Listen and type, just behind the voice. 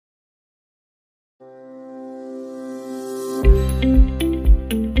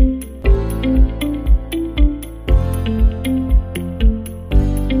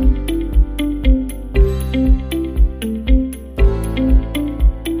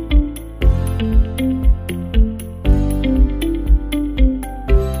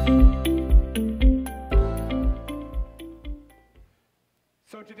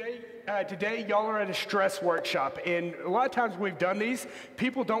today y'all are at a stress workshop, and a lot of times we've done these,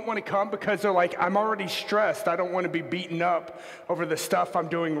 people don't want to come because they're like, I'm already stressed. I don't want to be beaten up over the stuff I'm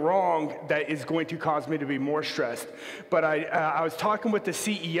doing wrong that is going to cause me to be more stressed. But I was talking with the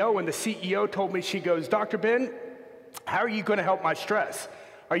CEO, and the CEO told me, she goes, Dr. Ben, how are you going to help my stress?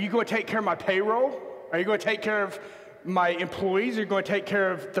 Are you going to take care of my payroll? Are you going to take care of my employees? Are you going to take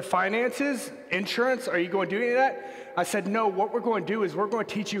care of the finances, insurance? Are you going to do any of that? I said, no, what we're going to do is we're going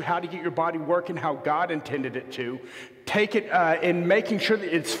to teach you how to get your body working how God intended it to. Take it in making sure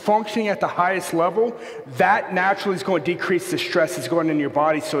that it's functioning at the highest level. That naturally is going to decrease the stress that's going in your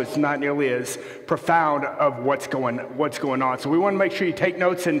body, so it's not nearly as profound of what's going on. So we want to make sure you take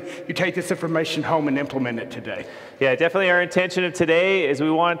notes and you take this information home and implement it today. Yeah, definitely our intention of today is we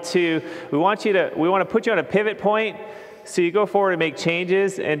want to put you on a pivot point. So you go forward and make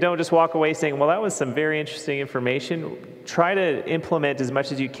changes, and don't just walk away saying, well, that was some very interesting information. Try to implement as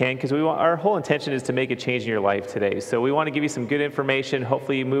much as you can, because our whole intention is to make a change in your life today. So we want to give you some good information.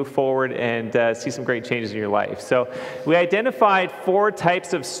 Hopefully you move forward and see some great changes in your life. So we identified 4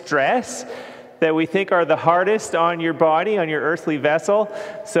 types of stress that we think are the hardest on your body, on your earthly vessel.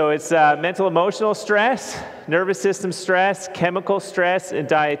 So it's mental emotional stress, nervous system stress, chemical stress, and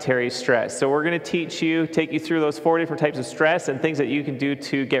dietary stress. So we're going to take you through those 4 different types of stress and things that you can do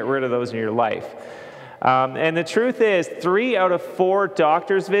to get rid of those in your life. And the truth is, 3 out of 4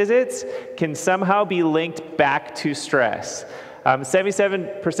 doctor's visits can somehow be linked back to stress.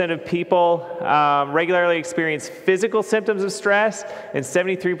 77% of people regularly experience physical symptoms of stress, and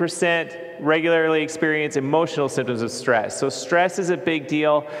 73% regularly experience emotional symptoms of stress. So stress is a big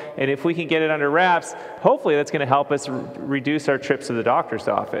deal, and if we can get it under wraps, hopefully that's going to help us reduce our trips to the doctor's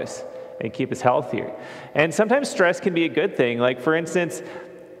office and keep us healthier. And sometimes stress can be a good thing. Like, for instance,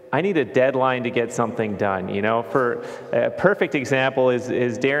 I need a deadline to get something done. You know, for a perfect example is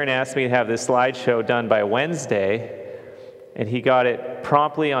Darren asked me to have this slideshow done by Wednesday, and he got it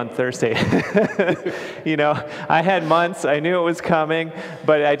promptly on Thursday. You know, I had months, I knew it was coming,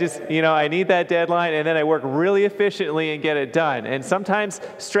 but I just, I need that deadline, and then I work really efficiently and get it done. And sometimes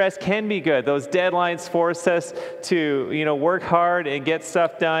stress can be good. Those deadlines force us to, work hard and get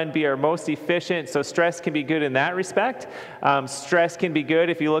stuff done, be our most efficient. So stress can be good in that respect. Stress can be good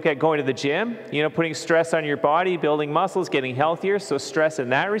if you look at going to the gym, putting stress on your body, building muscles, getting healthier. So stress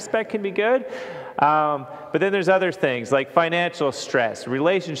in that respect can be good. But then there's other things like financial stress,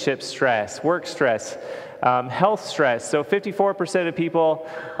 relationship stress, work stress, health stress. So 54% of people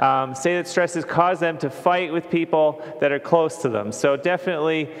say that stress has caused them to fight with people that are close to them. So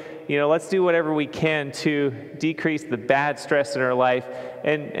definitely, let's do whatever we can to decrease the bad stress in our life.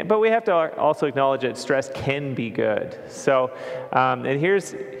 But we have to also acknowledge that stress can be good. So, and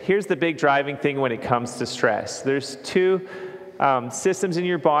here's the big driving thing when it comes to stress. There's 2 systems in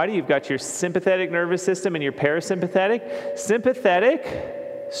your body. You've got your sympathetic nervous system and your parasympathetic. Sympathetic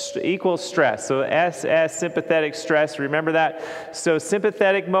equals stress. So SS, sympathetic stress, remember that? So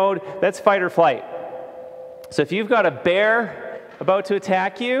sympathetic mode, that's fight or flight. So if you've got a bear about to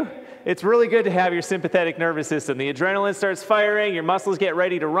attack you, it's really good to have your sympathetic nervous system. The adrenaline starts firing, your muscles get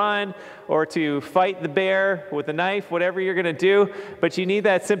ready to run or to fight the bear with a knife, whatever you're going to do, but you need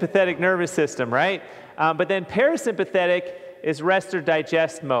that sympathetic nervous system, right? But then parasympathetic is rest or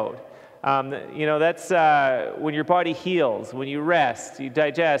digest mode. That's when your body heals, when you rest, you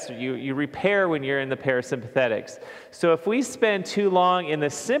digest, you repair when you're in the parasympathetics. So if we spend too long in the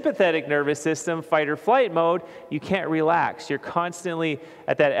sympathetic nervous system, fight or flight mode, you can't relax. You're constantly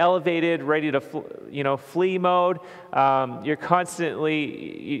at that elevated, ready to flee mode. You're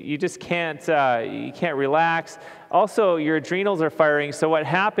constantly, you just can't, you can't relax. Also, your adrenals are firing, so what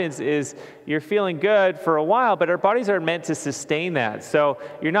happens is you're feeling good for a while, but our bodies are meant to sustain that. So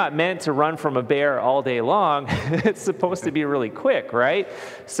you're not meant to run from a bear all day long. It's supposed to be really quick, right?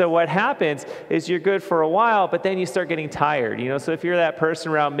 So what happens is you're good for a while, but then you start getting tired. So if you're that person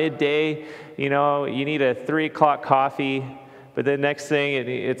around midday, you need a 3 o'clock coffee, but the next thing,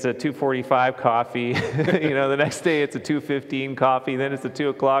 it's a 2:45 coffee. The next day it's a 2:15 coffee. Then it's a 2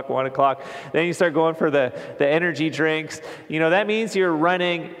 o'clock, 1 o'clock. Then you start going for the energy drinks. That means you're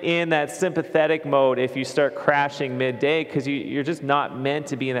running in that sympathetic mode if you start crashing midday, because you're just not meant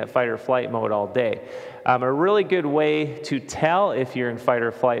to be in that fight or flight mode all day. A really good way to tell if you're in fight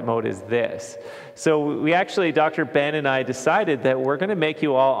or flight mode is this. So we actually, Dr. Ben and I decided that we're going to make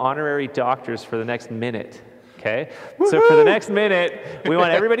you all honorary doctors for the next minute. Okay? Woo-hoo! So for the next minute, we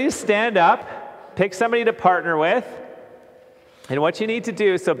want everybody to stand up, pick somebody to partner with, and what you need to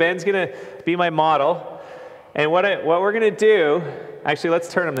do, so Ben's going to be my model, and what we're going to do, actually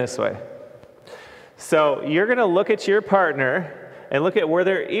let's turn him this way. So you're going to look at your partner, and look at where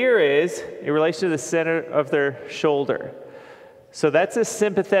their ear is in relation to the center of their shoulder. So that's a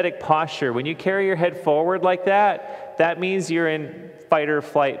sympathetic posture. When you carry your head forward like that, that means you're in fight or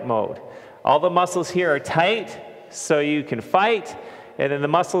flight mode. All the muscles here are tight, so you can fight, and then the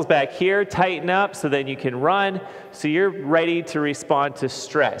muscles back here tighten up so then you can run, so you're ready to respond to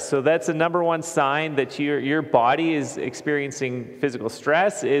stress. So that's the number one sign that your body is experiencing physical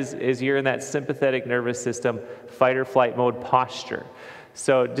stress is you're in that sympathetic nervous system fight or flight mode posture.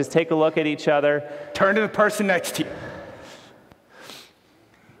 So just take a look at each other. Turn to the person next to you.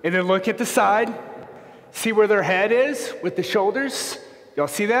 And then look at the side. See where their head is with the shoulders? Y'all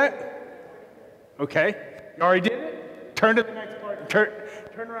see that? Okay. You already did it? Turn to the next part. Turn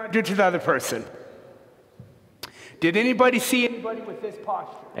around, do it to the other person. Did anybody see anybody with this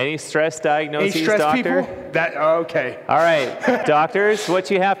posture? Any stress diagnoses, Any stress doctor? people? Okay. All right, doctors, what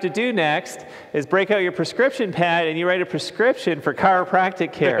you have to do next is break out your prescription pad and you write a prescription for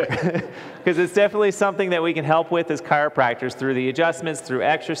chiropractic care. Because it's definitely something that we can help with as chiropractors through the adjustments, through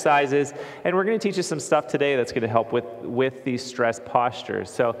exercises, and we're going to teach you some stuff today that's going to help with these stress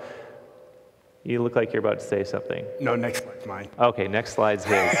postures. So you look like you're about to say something. No, next slide's mine. Okay, next slide's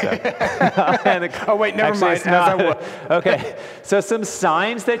his. So. Oh, wait, never mind. As I will. Okay, so some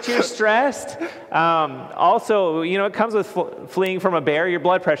signs that you're stressed. Also, you know, it comes with fleeing from a bear. Your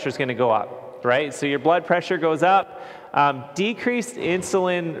blood pressure is going to go up, right? So your blood pressure goes up. Decreased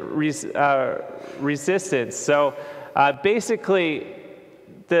insulin resistance. So basically,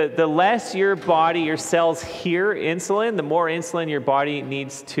 the less your body, your cells hear insulin, the more insulin your body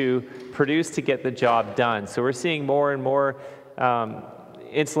needs to produce to get the job done. So we're seeing more and more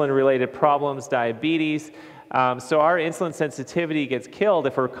insulin-related problems, diabetes. So our insulin sensitivity gets killed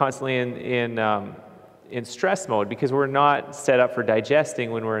if we're constantly in stress mode, because we're not set up for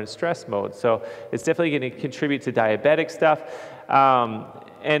digesting when we're in stress mode. So it's definitely going to contribute to diabetic stuff.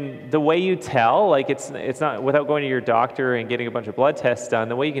 And the way you tell, like it's not without going to your doctor and getting a bunch of blood tests done,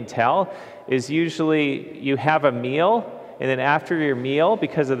 the way you can tell is usually you have a meal, and then after your meal,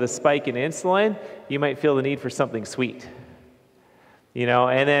 because of the spike in insulin, you might feel the need for something sweet. You know,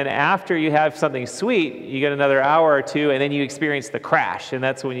 and then after you have something sweet, you get another hour or two, and then you experience the crash, and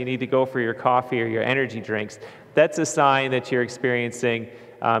that's when you need to go for your coffee or your energy drinks. That's a sign that you're experiencing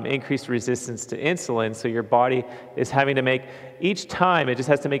increased resistance to insulin, so your body is having to make, each time it just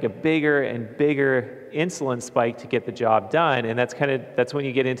has to make a bigger and bigger insulin spike to get the job done, and that's when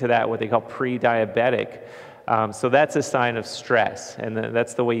you get into that, what they call pre-diabetic. So that's a sign of stress, and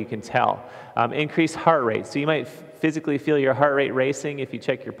that's the way you can tell. Increased heart rate, so you might physically feel your heart rate racing if you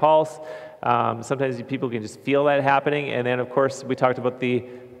check your pulse. Sometimes people can just feel that happening, and then of course we talked about the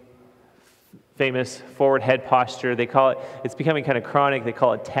famous forward head posture. They call it, it's becoming kind of chronic, they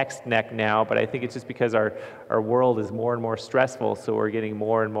call it text neck now, but I think it's just because our world is more and more stressful, so we're getting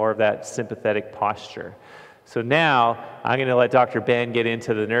more and more of that sympathetic posture. So now, I'm going to let Dr. Ben get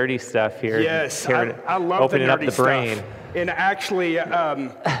into the nerdy stuff here. Yes, I love the nerdy opening up the brain. stuff. And actually,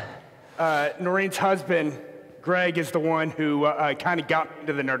 Noreen's husband, Greg, is the one who kind of got me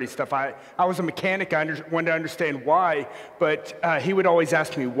into the nerdy stuff. I was a mechanic. I wanted to understand why, but he would always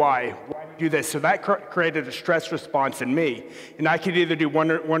ask me, why do you do this? So that created a stress response in me. And I could either do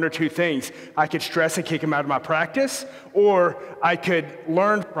one or two things. I could stress and kick him out of my practice, or I could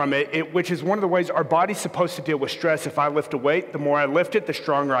learn from it, which is one of the ways our body's supposed to deal with stress. If I lift a weight, the more I lift it, the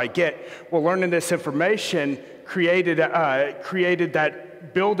stronger I get. Well, learning this information created that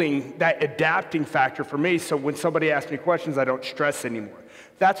building, that adapting factor for me, so when somebody asks me questions, I don't stress anymore.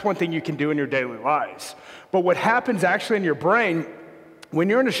 That's one thing you can do in your daily lives. But what happens actually in your brain, when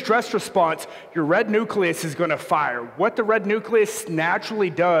you're in a stress response, your red nucleus is going to fire. What the red nucleus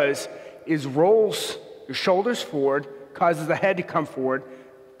naturally does is rolls your shoulders forward, causes the head to come forward,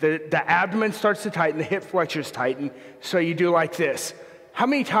 the abdomen starts to tighten, the hip flexors tighten, so you do like this. How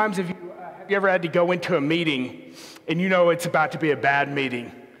many times have you ever had to go into a meeting and you know it's about to be a bad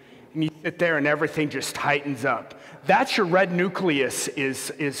meeting, and you sit there and everything just tightens up? That's your red nucleus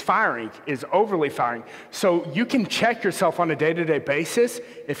is firing, is overly firing. So you can check yourself on a day-to-day basis.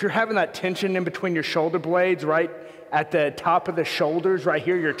 If you're having that tension in between your shoulder blades, right at the top of the shoulders, right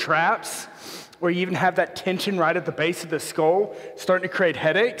here, your traps, or you even have that tension right at the base of the skull, starting to create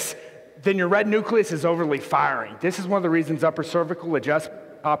headaches, then your red nucleus is overly firing. This is one of the reasons upper cervical adjustment,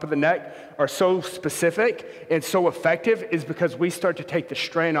 top of the neck, are so specific and so effective, is because we start to take the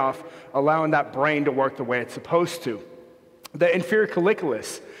strain off, allowing that brain to work the way it's supposed to. The inferior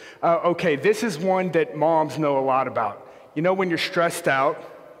colliculus. Okay, this is one that moms know a lot about. You know, when you're stressed out,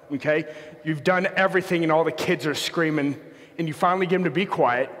 okay, you've done everything and all the kids are screaming, and you finally get them to be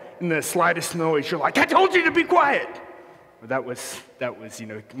quiet, and the slightest noise, you're like, I told you to be quiet. That was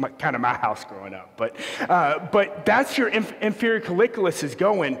kind of my house growing up. But that's your inferior colliculus is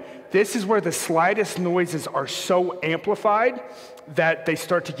going. This is where the slightest noises are so amplified that they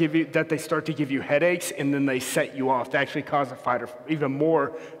start to give you headaches, and then they set you off. They actually cause even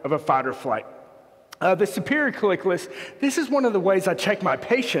more of a fight or flight. The superior colliculus, this is one of the ways I check my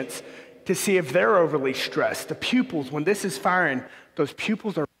patients to see if they're overly stressed. The pupils, when this is firing, those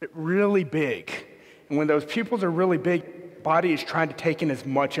pupils are really big. And when those pupils are really big, the body is trying to take in as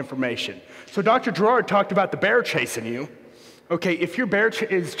much information. So Dr. Girard talked about the bear chasing you. Okay, if your bear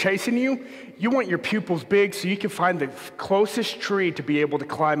is chasing you, you want your pupils big so you can find the closest tree to be able to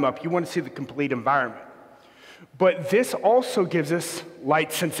climb up. You want to see the complete environment. But this also gives us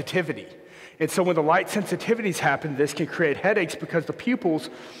light sensitivity. And so when the light sensitivities happen, this can create headaches because the pupils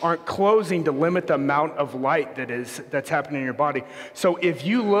aren't closing to limit the amount of light that's happening in your body. So if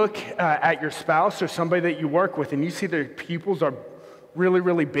you look at your spouse or somebody that you work with and you see their pupils are really,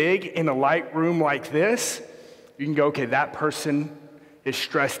 really big in a light room like this, you can go, okay, that person is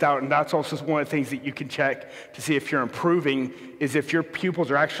stressed out. And that's also one of the things that you can check to see if you're improving, is if your pupils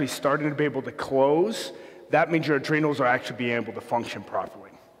are actually starting to be able to close, that means your adrenals are actually being able to function properly.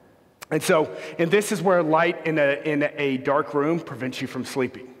 And this is where light in a dark room prevents you from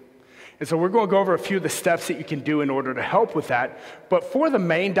sleeping. And so we're going to go over a few of the steps that you can do in order to help with that. But for the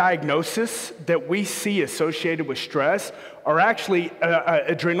main diagnosis that we see associated with stress are actually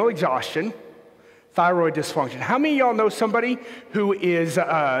adrenal exhaustion, thyroid dysfunction. How many of y'all know somebody who has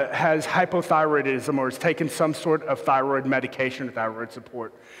hypothyroidism or has taken some sort of thyroid medication or thyroid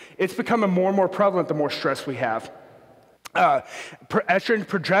support? It's becoming more and more prevalent the more stress we have. Estrogen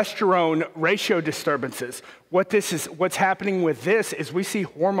progesterone ratio disturbances. What's happening with this is we see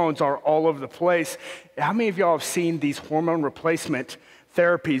hormones are all over the place. How many of y'all have seen these hormone replacement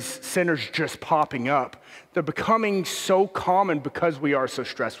therapies centers just popping up? They're becoming so common because we are so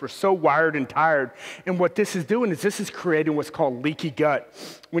stressed. We're so wired and tired. And what this is doing is this is creating what's called leaky gut.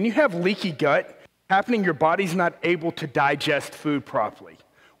 When you have leaky gut happening, your body's not able to digest food properly.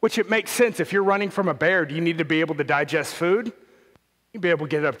 Which it makes sense. If you're running from a bear, do you need to be able to digest food? You'll be able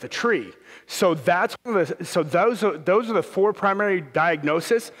to get up the tree. So those are the four primary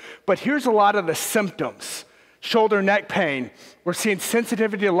diagnoses. But here's a lot of the symptoms. Shoulder, neck pain. We're seeing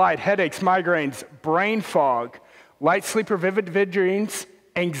sensitivity to light, headaches, migraines, brain fog, light sleeper, vivid dreams,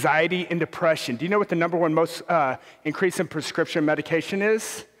 anxiety, and depression. Do you know what the number one most increase in prescription medication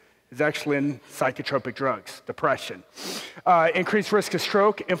is? Is actually in psychotropic drugs, depression. Increased risk of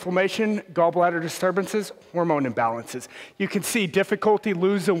stroke, inflammation, gallbladder disturbances, hormone imbalances. You can see difficulty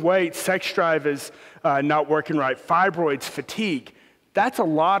losing weight, sex drive is not working right, fibroids, fatigue. That's a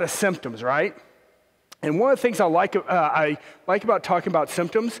lot of symptoms, right? And one of the things I like about talking about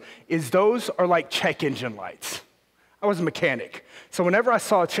symptoms is those are like check engine lights. I was a mechanic. So whenever I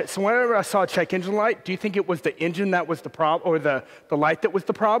saw a check engine light, do you think it was the engine that was the problem, or the light that was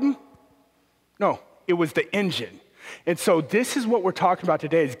the problem? No, it was the engine. And so this is what we're talking about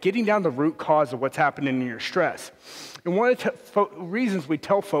today, is getting down the root cause of what's happening in your stress. And one of the reasons we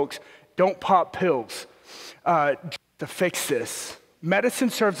tell folks, don't pop pills to fix this. Medicine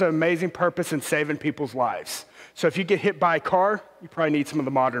serves an amazing purpose in saving people's lives. So if you get hit by a car, you probably need some of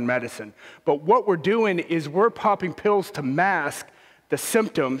the modern medicine. But what we're doing is we're popping pills to mask the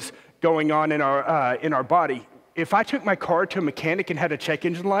symptoms going on in our body. If I took my car to a mechanic and had a check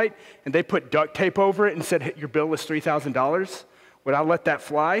engine light and they put duct tape over it and said, your bill is $3,000, would I let that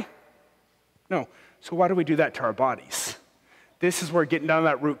fly? No. So why do we do that to our bodies? This is where getting down to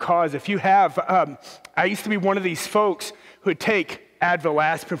that root cause. If you have, I used to be one of these folks who would take Advil,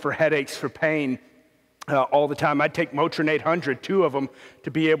 aspirin for headaches, for pain, all the time. I'd take Motrin 800, 2 of them,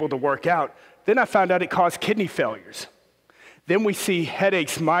 to be able to work out. Then I found out it caused kidney failures. Then we see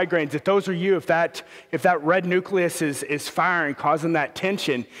headaches, migraines. If those are you, if that red nucleus is firing, causing that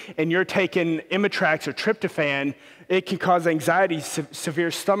tension, and you're taking Imitrex or tryptophan, it can cause anxiety, severe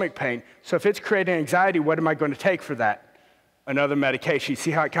stomach pain. So if it's creating anxiety, what am I going to take for that? Another medication. You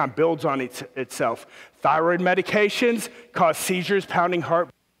see how it kind of builds on itself. Thyroid medications cause seizures, pounding heart,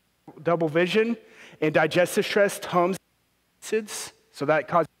 double vision. And digestive stress, Tums acids, so that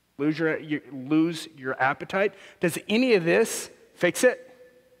causes you lose your appetite. Does any of this fix it?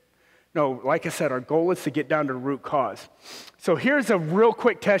 No, like I said, our goal is to get down to the root cause. So here's a real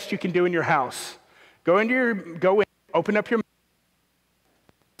quick test you can do in your house. Go in, open up your,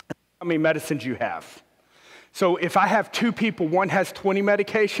 how many medicines you have. So if I have 2 people, one has 20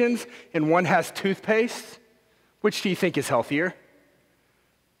 medications and one has toothpaste, which do you think is healthier?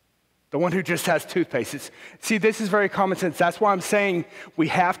 The one who just has toothpaste. See, this is very common sense. That's why I'm saying we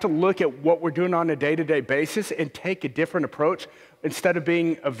have to look at what we're doing on a day-to-day basis and take a different approach. Instead of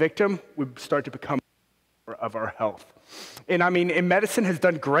being a victim, we start to become of our health. And I mean, and medicine has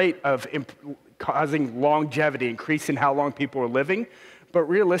done great of causing longevity, increasing how long people are living. But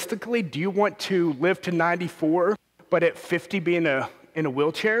realistically, do you want to live to 94, but at 50 be in a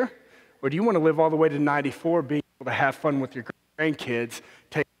wheelchair? Or do you want to live all the way to 94, being able to have fun with your grandkids?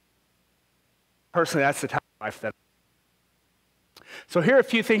 Personally, that's the type of life that. So here are a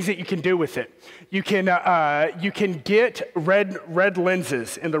few things that you can do with it. You can get red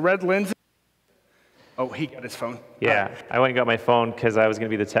lenses, and the red lenses. Oh, he got his phone. Yeah, I went and got my phone because I was going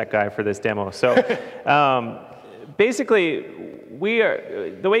to be the tech guy for this demo. So basically,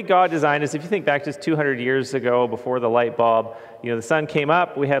 the way God designed us, if you think back just 200 years ago before the light bulb, the sun came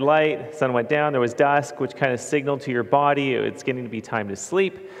up, we had light, the sun went down, there was dusk, which kind of signaled to your body it's getting to be time to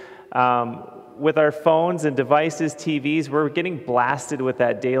sleep. With our phones and devices, TVs, we're getting blasted with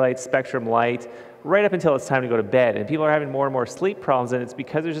that daylight spectrum light right up until it's time to go to bed. And people are having more and more sleep problems, and it's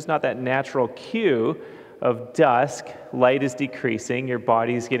because there's just not that natural cue of dusk. Light is decreasing, your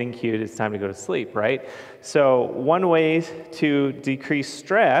body's getting cued, it's time to go to sleep, right? So one way to decrease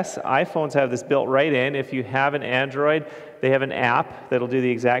stress, iPhones have this built right in. If you have an Android, they have an app that'll do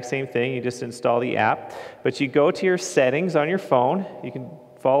the exact same thing. You just install the app. But you go to your settings on your phone. You can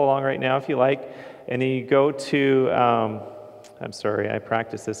follow along right now if you like. And then you go to, I'm sorry, I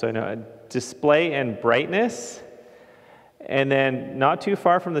practiced this so I know, display and brightness. And then not too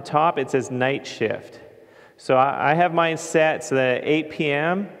far from the top, it says night shift. So I have mine set so that at 8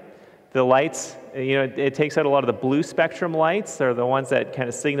 p.m., the lights, it takes out a lot of the blue spectrum lights. They're the ones that kind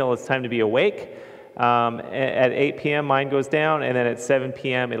of signal it's time to be awake. At 8 p.m., mine goes down, and then at 7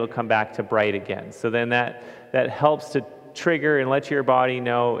 p.m., it'll come back to bright again. So then that helps to trigger and let your body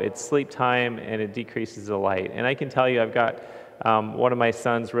know it's sleep time, and it decreases the light. And I can tell you, I've got one of my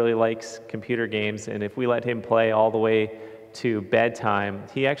sons really likes computer games, and if we let him play all the way to bedtime,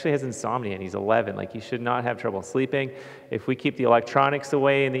 he actually has insomnia, and he's 11. Like, he should not have trouble sleeping. If we keep the electronics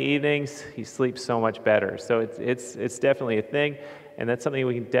away in the evenings, he sleeps so much better. So it's definitely a thing, and that's something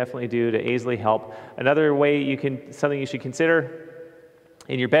we can definitely do to easily help. Another way something you should consider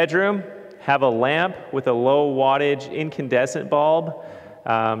in your bedroom, have a lamp with a low wattage incandescent bulb,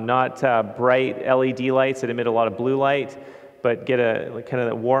 not bright LED lights that emit a lot of blue light, but get a kind of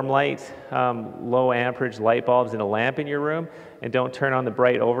that warm light, low amperage light bulbs in a lamp in your room, and don't turn on the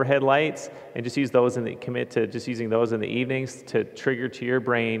bright overhead lights, and just use those commit to just using those in the evenings to trigger to your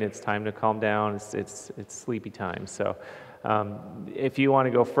brain it's time to calm down, it's sleepy time. So if you want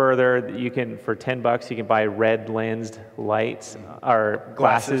to go further, you can, for $10, you can buy red lensed lights or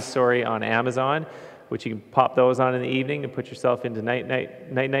glasses, on Amazon, which you can pop those on in the evening and put yourself into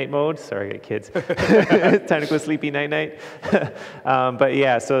night mode. Sorry, I got kids. Time to go sleepy night. But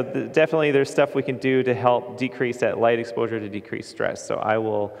yeah, so definitely there's stuff we can do to help decrease that light exposure to decrease stress. So I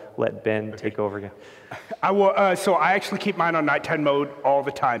will let Ben take over again. I will. So I actually keep mine on nighttime mode all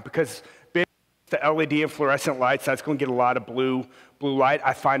the time because the LED and fluorescent lights, that's going to get a lot of blue light.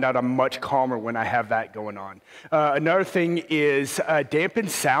 I find out I'm much calmer when I have that going on. Another thing is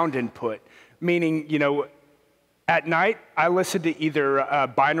dampened sound input, meaning, at night I listen to either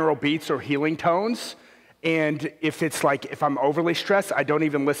binaural beats or healing tones. And if I'm overly stressed, I don't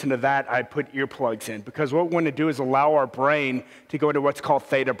even listen to that. I put earplugs in because what we want to do is allow our brain to go into what's called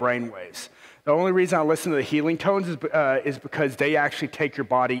theta brainwaves. The only reason I listen to the healing tones is because they actually take your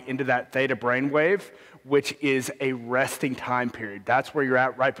body into that theta brainwave, which is a resting time period. That's where you're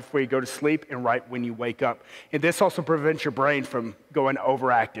at right before you go to sleep and right when you wake up. And this also prevents your brain from going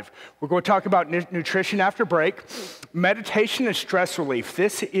overactive. We're going to talk about nutrition after break. Meditation and stress relief.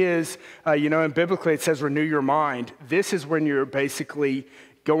 This is, and biblically it says renew your mind. This is when you're basically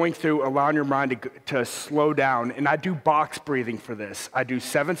going through, allowing your mind to slow down. And I do box breathing for this. I do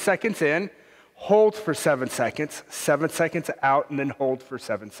 7 seconds in, hold for 7 seconds, 7 seconds out, and then hold for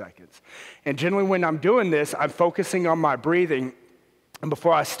 7 seconds. And generally when I'm doing this, I'm focusing on my breathing. And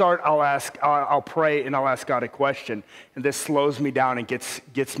before I start, I'll pray and I'll ask God a question. And this slows me down and gets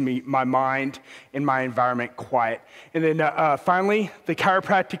my mind and my environment quiet. And then finally, the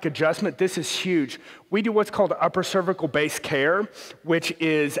chiropractic adjustment. This is huge. We do what's called upper cervical base care, which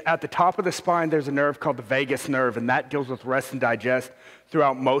is at the top of the spine, there's a nerve called the vagus nerve, and that deals with rest and digest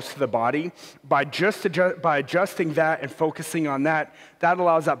throughout most of the body. By adjusting that and focusing on that, that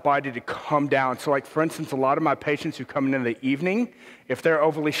allows that body to come down. So like, for instance, a lot of my patients who come in the evening, if they're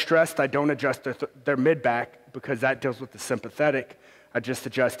overly stressed, I don't adjust their mid-back because that deals with the sympathetic just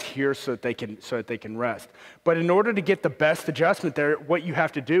adjust here so that they can rest. But in order to get the best adjustment there, what you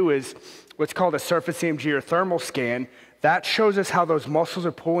have to do is what's called a surface EMG or thermal scan. That shows us how those muscles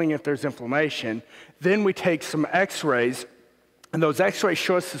are pulling if there's inflammation. Then we take some x-rays, and those x-rays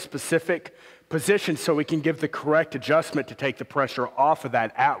show us the specific position so we can give the correct adjustment to take the pressure off of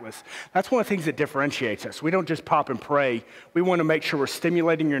that atlas. That's one of the things that differentiates us. We don't just pop and pray. We want to make sure we're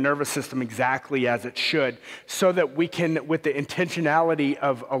stimulating your nervous system exactly as it should so that we can, with the intentionality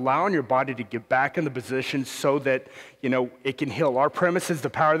of allowing your body to get back in the position so that, it can heal. Our premise is the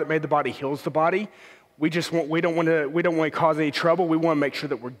power that made the body heals the body. We don't want to cause any trouble. We want to make sure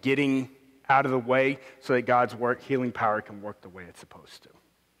that we're getting out of the way so that God's healing power can work the way it's supposed to.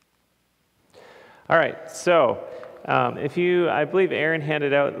 All right, so I believe Aaron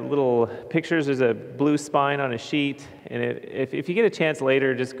handed out little pictures. There's a blue spine on a sheet, and if you get a chance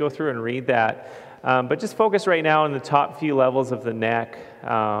later, just go through and read that. But just focus right now on the top few levels of the neck,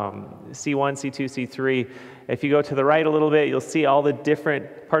 C1, C2, C3. If you go to the right a little bit, you'll see all the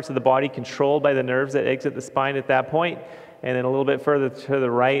different parts of the body controlled by the nerves that exit the spine at that point. And then a little bit further to the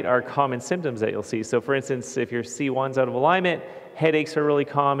right are common symptoms that you'll see. So for instance, if your C1's out of alignment, headaches are really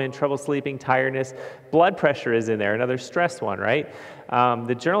common, trouble sleeping, tiredness. Blood pressure is in there, another stress one, right?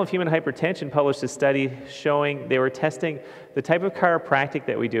 The Journal of Human Hypertension published a study showing they were testing the type of chiropractic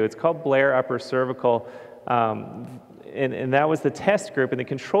that we do. It's called Blair upper cervical, and that was the test group, and the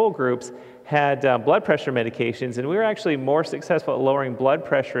control groups had blood pressure medications, and we were actually more successful at lowering blood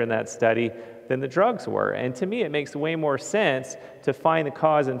pressure in that study than the drugs were. And to me, it makes way more sense to find the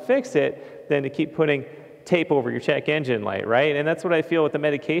cause and fix it than to keep putting tape over your check engine light, right? And that's what I feel with the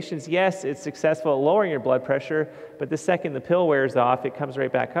medications. Yes, it's successful at lowering your blood pressure, but the second the pill wears off, it comes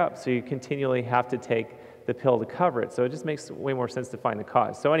right back up. So you continually have to take the pill to cover it. So it just makes way more sense to find the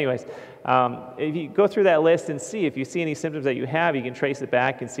cause. So anyways, if you go through that list and see if you see any symptoms that you have, you can trace it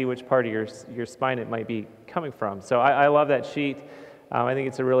back and see which part of your spine it might be coming from. So I love that sheet. I think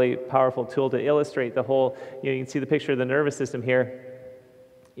it's a really powerful tool to illustrate the whole, you can see the picture of the nervous system here.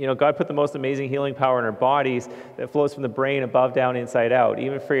 God put the most amazing healing power in our bodies that flows from the brain above, down, inside out.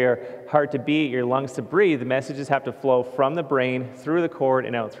 Even for your heart to beat, your lungs to breathe, the messages have to flow from the brain, through the cord,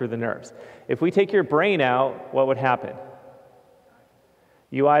 and out through the nerves. If we take your brain out, what would happen?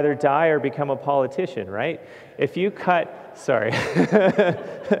 You either die or become a politician, right? If you cut, sorry,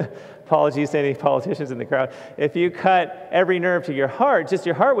 apologies to any politicians in the crowd. If you cut every nerve to your heart, just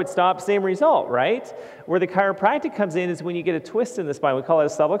your heart would stop, same result, right? Where the chiropractic comes in is when you get a twist in the spine. We call it a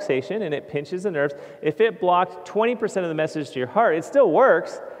subluxation, and it pinches the nerves. If it blocked 20% of the message to your heart, it still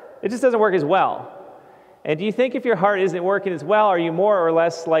works. It just doesn't work as well. And do you think if your heart isn't working as well, are you more or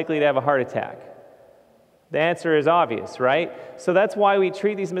less likely to have a heart attack? The answer is obvious, right? So that's why we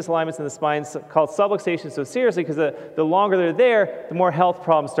treat these misalignments in the spine called subluxation so seriously, because the longer they're there, the more health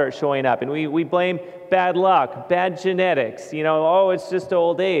problems start showing up. And we blame bad luck, bad genetics, it's just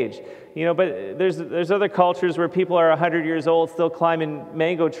old age. But there's other cultures where people are 100 years old still climbing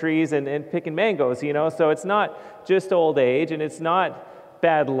mango trees and picking mangoes, so it's not just old age, and it's not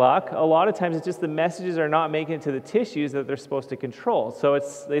bad luck. A lot of times it's just the messages are not making it to the tissues that they're supposed to control. So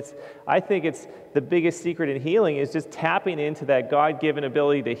I think it's the biggest secret in healing is just tapping into that God-given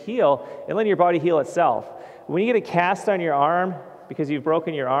ability to heal and letting your body heal itself. When you get a cast on your arm because you've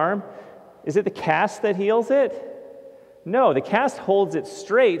broken your arm, is it the cast that heals it? No, the cast holds it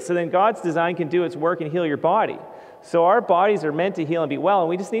straight so then God's design can do its work and heal your body. So our bodies are meant to heal and be well, and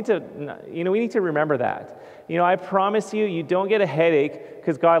we just need to, we need to remember that. I promise you don't get a headache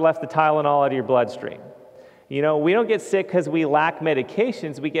because God left the Tylenol out of your bloodstream. We don't get sick because we lack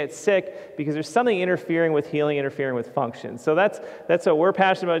medications. We get sick because there's something interfering with healing, interfering with function. So that's what we're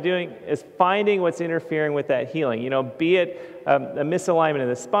passionate about doing, is finding what's interfering with that healing. Be it a misalignment in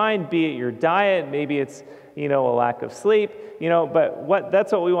the spine, be it your diet, maybe it's a lack of sleep. But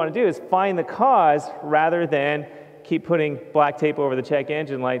that's what we want to do, is find the cause rather than keep putting black tape over the check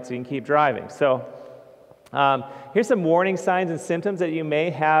engine light so you can keep driving. So here's some warning signs and symptoms that you may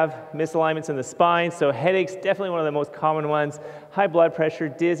have misalignments in the spine. So headaches, definitely one of the most common ones. High blood pressure,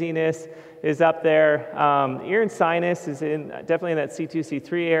 dizziness is up there. Ear and sinus is definitely in that C2,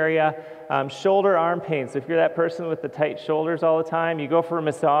 C3 area. Shoulder, arm pain. So if you're that person with the tight shoulders all the time, you go for a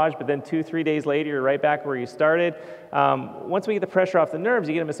massage, but then 2-3 days later, you're right back where you started. Once we get the pressure off the nerves,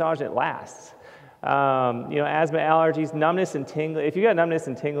 you get a massage and it lasts. Asthma, allergies, numbness and tingling. If you got numbness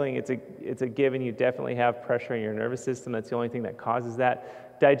and tingling, it's a given. You definitely have pressure in your nervous system. That's the only thing that causes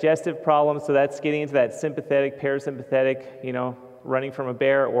that. Digestive problems, so that's getting into that sympathetic, parasympathetic, running from a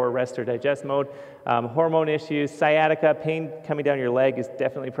bear or rest or digest mode. Hormone issues, sciatica, pain coming down your leg is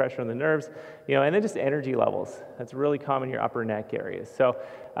definitely pressure on the nerves, and then just energy levels. That's really common in your upper neck areas. So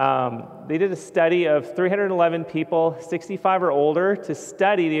they did a study of 311 people, 65 or older, to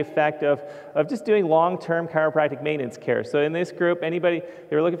study the effect of just doing long-term chiropractic maintenance care. So in this group, they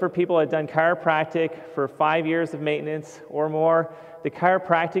were looking for people that had done chiropractic for 5 years of maintenance or more. The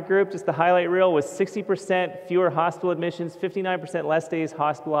chiropractic group, just the highlight reel, was 60% fewer hospital admissions, 59% less days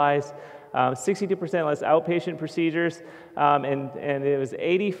hospitalized, 62% less outpatient procedures, and it was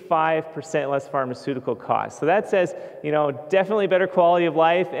 85% less pharmaceutical costs. So that says, definitely better quality of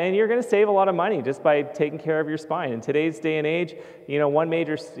life, and you're going to save a lot of money just by taking care of your spine. In today's day and age, one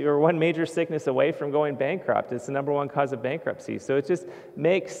major sickness away from going bankrupt. It's the #1 cause of bankruptcy. So it just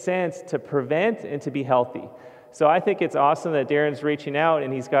makes sense to prevent and to be healthy. So I think it's awesome that Darren's reaching out,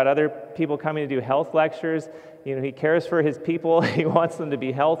 and he's got other people coming to do health lectures. He cares for his people. He wants them to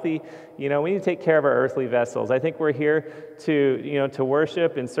be healthy. We need to take care of our earthly vessels. I think we're here to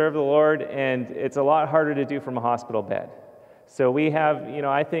worship and serve the Lord, and it's a lot harder to do from a hospital bed. So we have,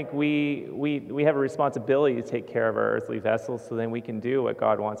 I think we have a responsibility to take care of our earthly vessels, so then we can do what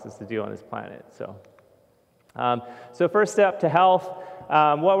God wants us to do on this planet. So first step to health.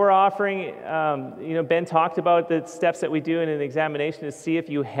 What we're offering, Ben talked about the steps that we do in an examination to see if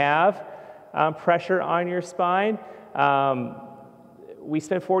you have pressure on your spine. We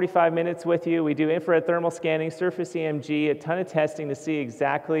spend 45 minutes with you. We do infrared thermal scanning, surface EMG, a ton of testing to see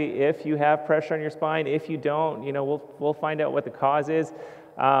exactly if you have pressure on your spine. If you don't, we'll find out what the cause is.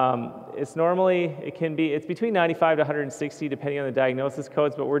 It's between 95 to 160 depending on the diagnosis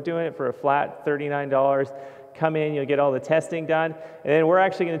codes, but we're doing it for a flat $39. Come in, you'll get all the testing done, and then we're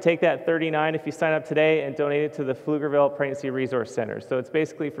actually going to take that $39 if you sign up today and donate it to the Pflugerville Pregnancy Resource Center. So it's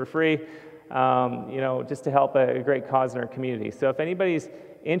basically for free, just to help a great cause in our community. So if anybody's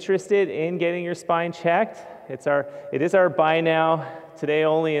interested in getting your spine checked, it is our buy now, today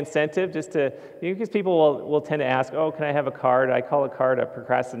only incentive, just to, because people will tend to ask, oh, can I have a card? I call a card a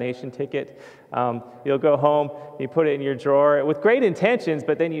procrastination ticket. You'll go home, you put it in your drawer with great intentions,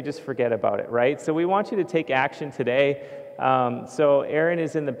 but then you just forget about it, right? So we want you to take action today. So Erin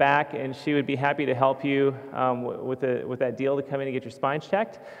is in the back, and she would be happy to help you with that deal to come in and get your spine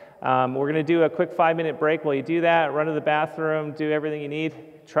checked. We're going to do a quick 5-minute break while you do that, run to the bathroom, do everything you need.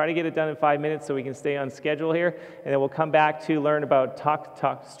 Try to get it done in 5 minutes so we can stay on schedule here, and then we'll come back to learn about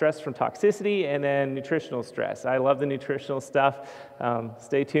stress from toxicity and then nutritional stress. I love the nutritional stuff.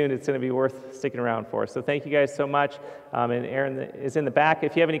 Stay tuned. It's going to be worth sticking around for. So thank you guys so much. And Erin is in the back.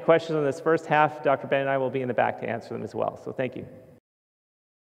 If you have any questions on this first half, Dr. Ben and I will be in the back to answer them as well. So thank you.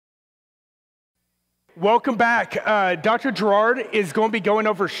 Welcome back. Dr. Girard is going to be going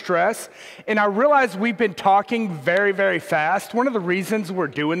over stress, and I realize we've been talking very, very fast. One of the reasons we're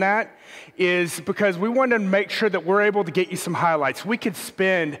doing that is because we want to make sure that we're able to get you some highlights. We could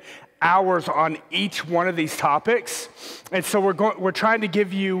spend hours on each one of these topics, and so we're trying to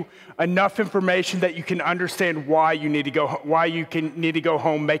give you enough information that you can understand why you need to go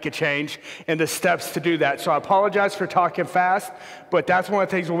home, make a change, and the steps to do that. So I apologize for talking fast, but that's one of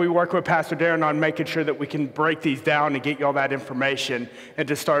the things when we work with Pastor Darren on making sure that we can break these down and get you all that information and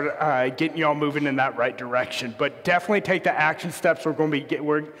to start getting you all moving in that right direction. But definitely take the action steps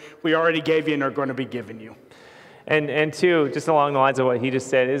we already gave you and are going to be giving you. And two, just along the lines of what he just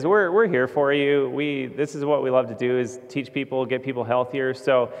said, is we're here for you. This is what we love to do, is teach people, get people healthier.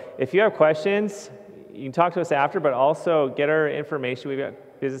 So if you have questions, you can talk to us after, but also get our information. We've got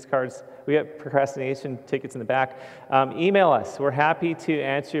business cards. We got procrastination tickets in the back. Email us. We're happy to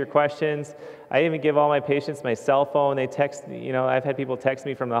answer your questions. I even give all my patients my cell phone. They text, I've had people text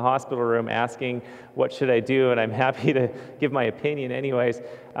me from the hospital room asking, what should I do? And I'm happy to give my opinion anyways.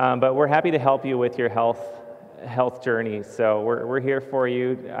 But we're happy to help you with your health journey. So we're here for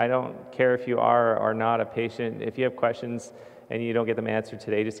you. I don't care if you are or not a patient. If you have questions and you don't get them answered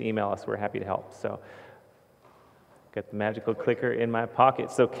today, just email us. We're happy to help. So got the magical clicker in my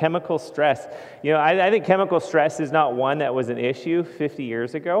pocket. So chemical stress. I think chemical stress is not one that was an issue 50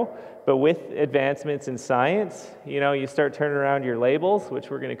 years ago, but with advancements in science, you start turning around your labels,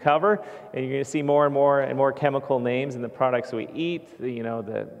 which we're going to cover, and you're going to see more and more chemical names in the products we eat,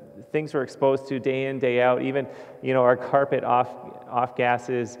 the things we're exposed to day in, day out, even, our carpet off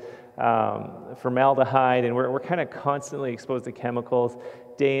gases, formaldehyde, and we're kind of constantly exposed to chemicals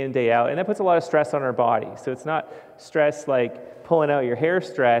day in, day out, and that puts a lot of stress on our body. So it's not stress like pulling out your hair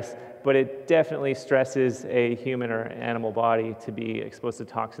stress, but it definitely stresses a human or animal body to be exposed to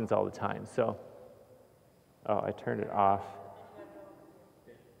toxins all the time. So, I turned it off.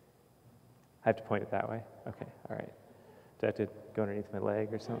 I have to point it that way? Okay, all right. Do I have to go underneath my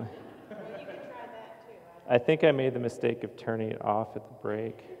leg or something? I think I made the mistake of turning it off at the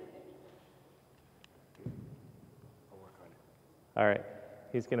break. All right,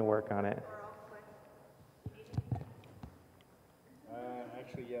 he's going to work on it.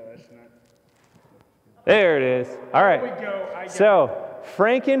 Actually, yeah, that's not. There it is. All right. There we go. So,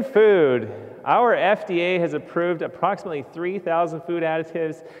 Frankenfood. Our FDA has approved approximately 3,000 food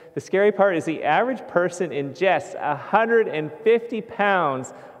additives. The scary part is the average person ingests 150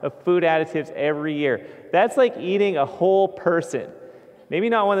 pounds of food additives every year. That's like eating a whole person. Maybe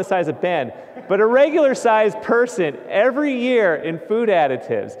not one the size of Ben, but a regular sized person every year in food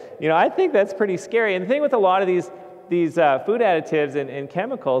additives. You know, I think that's pretty scary. And the thing with a lot of these food additives and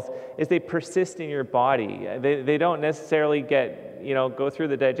chemicals is they persist in your body. They don't necessarily go through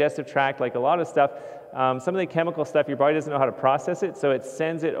the digestive tract like a lot of stuff. Some of the chemical stuff, your body doesn't know how to process it, so it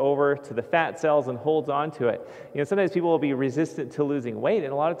sends it over to the fat cells and holds on to it. You know, sometimes people will be resistant to losing weight,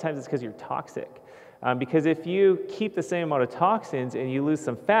 and a lot of times it's because you're toxic. Because if you keep the same amount of toxins and you lose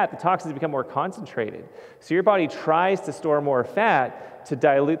some fat, the toxins become more concentrated. So your body tries to store more fat to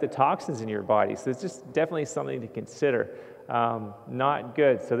dilute the toxins in your body. So it's just definitely something to consider. Not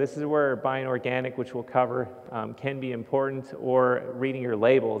good. So this is where buying organic, which we'll cover, can be important, or reading your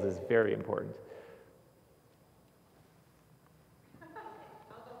labels is very important.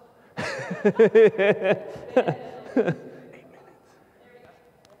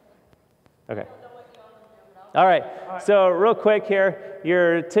 Okay. All right. So real quick here,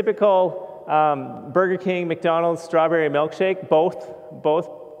 your typical Burger King, McDonald's strawberry milkshake,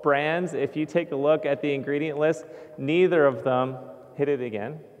 both brands, if you take a look at the ingredient list, neither of them, hit it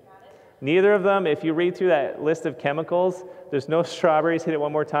again. Neither of them, if you read through that list of chemicals, there's no strawberries, hit it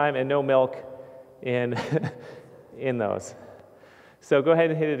one more time, and no milk in, in those. So go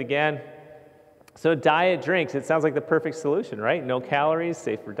ahead and hit it again. So diet drinks, it sounds like the perfect solution, right? No calories,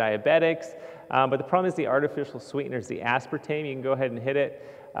 safe for diabetics. But the problem is the artificial sweeteners, the aspartame. You can go ahead and hit it.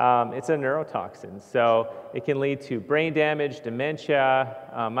 It's a neurotoxin, so it can lead to brain damage,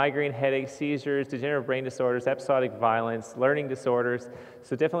 dementia, migraine headaches, seizures, degenerative brain disorders, episodic violence, learning disorders.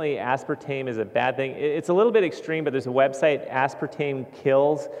 So definitely aspartame is a bad thing. It's a little bit extreme, but there's a website, Aspartame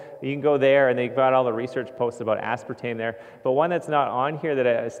Kills. You can go there, and they've got all the research posted about aspartame there. But one that's not on here that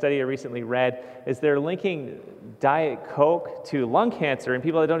a study I recently read is they're linking Diet Coke to lung cancer in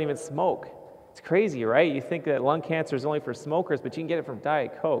people that don't even smoke. It's crazy, right? You think that lung cancer is only for smokers, but you can get it from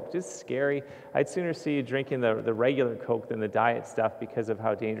Diet Coke. Just scary. I'd sooner see you drinking the regular Coke than the diet stuff because of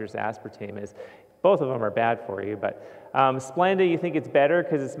how dangerous aspartame is. Both of them are bad for you, but Splenda, you think it's better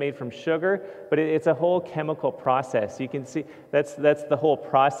because it's made from sugar, but it's a whole chemical process. You can see that's the whole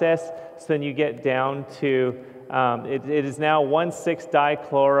process. So then you get down to it is now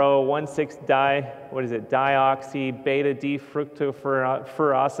 1,6-dichloro, 1,6-dioxy,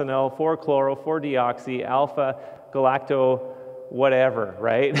 beta-D-fructofuranol, 4-chloro, 4-deoxy, alpha, galacto, whatever,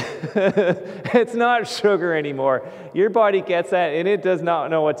 right? It's not sugar anymore. Your body gets that, and it does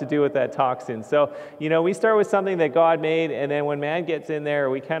not know what to do with that toxin. So, we start with something that God made, and then when man gets in there,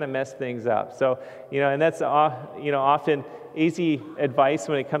 we kind of mess things up. So, and that's, often easy advice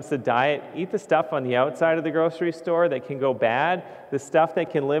when it comes to diet. Eat the stuff on the outside of the grocery store that can go bad. The stuff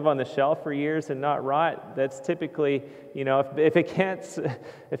that can live on the shelf for years and not rot, that's typically, if it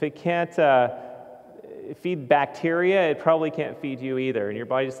can't feed bacteria, it probably can't feed you either, and your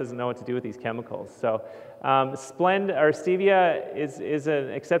body just doesn't know what to do with these chemicals. So Splenda or stevia is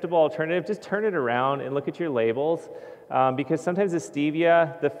an acceptable alternative. Just turn it around and look at your labels, because sometimes the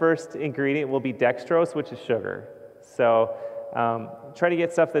stevia, the first ingredient will be dextrose, which is sugar. So try to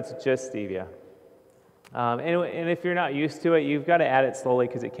get stuff that's just stevia. And if you're not used to it, you've got to add it slowly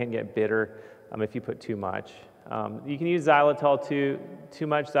because it can get bitter if you put too much. You can use xylitol too. Too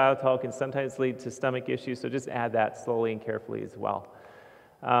much xylitol can sometimes lead to stomach issues, so just add that slowly and carefully as well.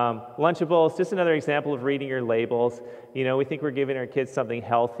 Lunchables, just another example of reading your labels. We think we're giving our kids something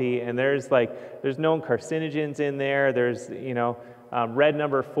healthy, and there's known carcinogens in there. There's, red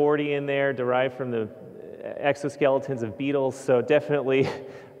number 40 in there, derived from the exoskeletons of beetles. So definitely,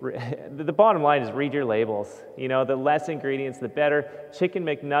 the bottom line is read your labels. The less ingredients, the better. Chicken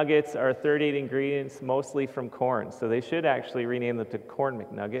McNuggets are 38 ingredients, mostly from corn. So they should actually rename them to Corn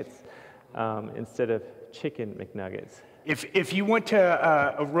McNuggets instead of Chicken McNuggets. If you want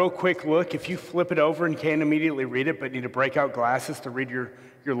to a real quick look, if you flip it over and can't immediately read it, but need to break out glasses to read your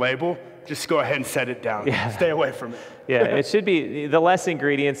label, just go ahead and set it down. Yeah. Stay away from it. Yeah, it should be, the less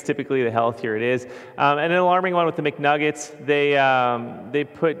ingredients, typically the healthier it is. And an alarming one with the McNuggets, they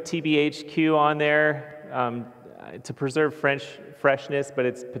put TBHQ on there. to preserve freshness, but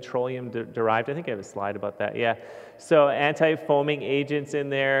it's petroleum derived. I think I have a slide about that, yeah. So anti-foaming agents in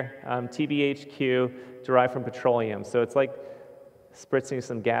there, TBHQ, derived from petroleum. So it's like spritzing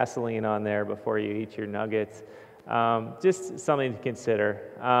some gasoline on there before you eat your nuggets. Just something to consider.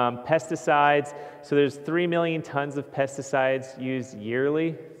 Pesticides, so there's 3 million tons of pesticides used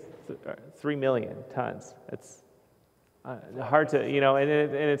yearly. 3 million tons. It's hard to,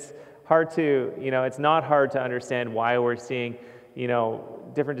 and it's hard to, it's not hard to understand why we're seeing,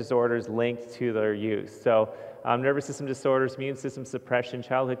 different disorders linked to their use. So nervous system disorders, immune system suppression,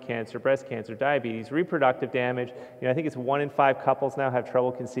 childhood cancer, breast cancer, diabetes, reproductive damage. I think it's 1 in 5 couples now have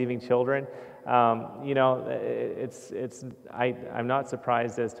trouble conceiving children. I'm not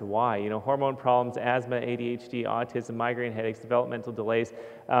surprised as to why. Hormone problems, asthma, ADHD, autism, migraine headaches, developmental delays.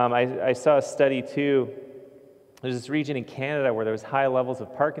 I saw a study too. There's this region in Canada where there was high levels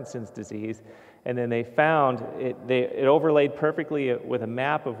of Parkinson's disease, and then they found it overlaid perfectly with a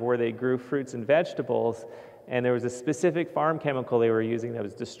map of where they grew fruits and vegetables, and there was a specific farm chemical they were using that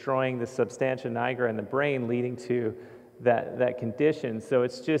was destroying the substantia nigra in the brain, leading to that condition. So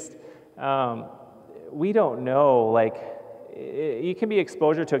it's just, we don't know, you can be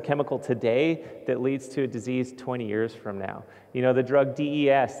exposure to a chemical today that leads to a disease 20 years from now. The drug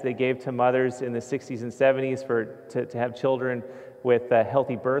DES they gave to mothers in the 60s and 70s to have children with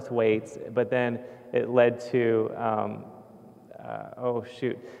healthy birth weights, but then it led to,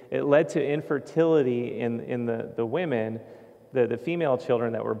 it led to infertility in the women, the female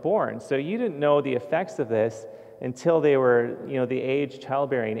children that were born. So you didn't know the effects of this until they were, the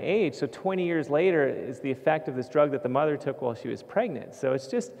childbearing age. So 20 years later is the effect of this drug that the mother took while she was pregnant. So it's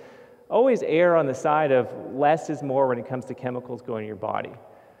just always err on the side of less is more when it comes to chemicals going in your body.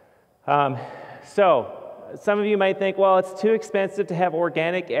 So some of you might think, well, it's too expensive to have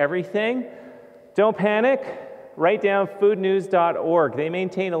organic everything. Don't panic. Write down foodnews.org. They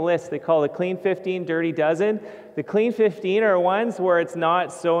maintain a list they call the Clean 15 Dirty Dozen. The Clean 15 are ones where it's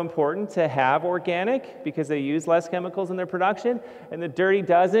not so important to have organic because they use less chemicals in their production. And the Dirty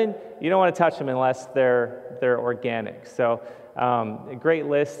Dozen, you don't want to touch them unless they're organic. So a great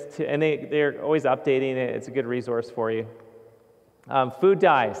list, and they're always updating it. It's a good resource for you. Food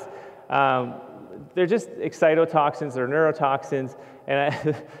dyes. They're just excitotoxins or neurotoxins.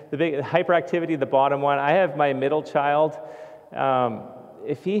 And the big hyperactivity, the bottom one. I have my middle child.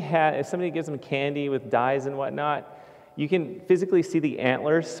 If somebody gives him candy with dyes and whatnot, you can physically see the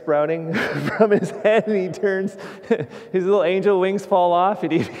antlers sprouting from his head, and he turns, his little angel wings fall off,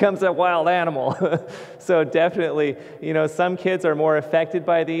 and he becomes a wild animal. So definitely, some kids are more affected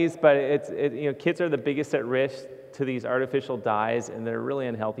by these, but kids are the biggest at risk to these artificial dyes, and they're really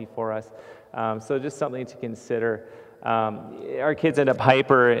unhealthy for us. So just something to consider. Our kids end up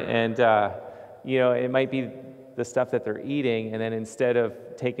hyper, and it might be the stuff that they're eating, and then instead of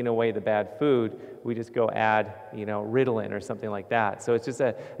taking away the bad food, we just go add, Ritalin or something like that. So it's just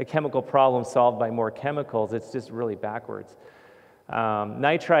a chemical problem solved by more chemicals. It's just really backwards.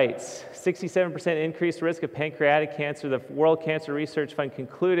 Nitrites, 67% increased risk of pancreatic cancer. The World Cancer Research Fund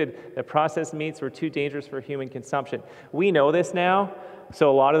concluded that processed meats were too dangerous for human consumption. We know this now, so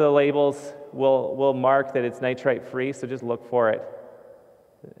a lot of the labels will mark that it's nitrite-free, so just look for it.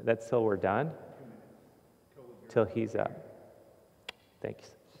 That's till we're done? Till he's up.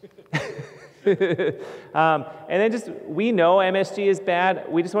 Thanks. And then we know MSG is bad.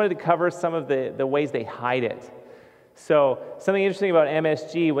 We just wanted to cover some of the ways they hide it. So something interesting about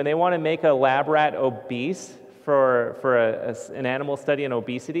MSG, when they want to make a lab rat obese for an animal study on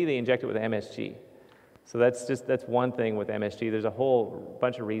obesity, they inject it with MSG. So that's one thing with MSG. There's a whole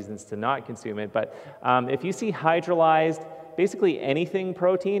bunch of reasons to not consume it. But if you see hydrolyzed, basically anything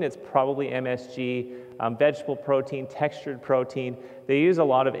protein, it's probably MSG. Vegetable protein, textured protein, they use a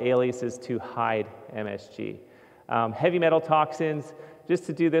lot of aliases to hide MSG. Heavy metal toxins, just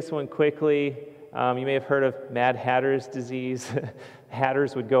to do this one quickly, you may have heard of Mad Hatter's disease.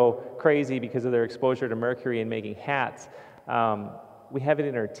 Hatters would go crazy because of their exposure to mercury in making hats. We have it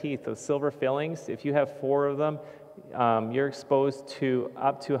in our teeth, those silver fillings. If you have 4 of them, you're exposed to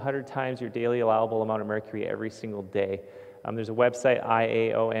up to 100 times your daily allowable amount of mercury every single day. There's a website,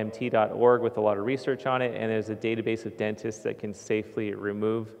 IAOMT.org, with a lot of research on it, and there's a database of dentists that can safely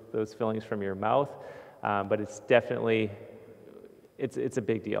remove those fillings from your mouth. But it's definitely, it's a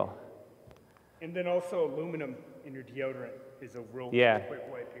big deal. And then also aluminum in your deodorant is a real quick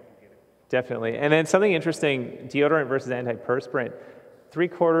way people get it. Definitely. And then something interesting, deodorant versus antiperspirant.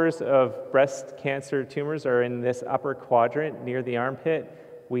 3/4 of breast cancer tumors are in this upper quadrant near the armpit.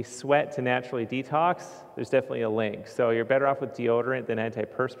 We sweat to naturally detox. There's definitely a link. So you're better off with deodorant than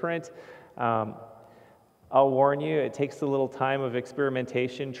antiperspirant. I'll warn you, it takes a little time of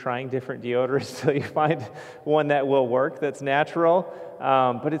experimentation, trying different deodorants till you find one that will work, that's natural,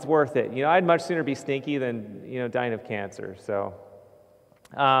 but it's worth it. I'd much sooner be stinky than, dying of cancer. So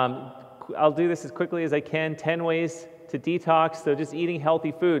I'll do this as quickly as I can. 10 ways to detox, so just eating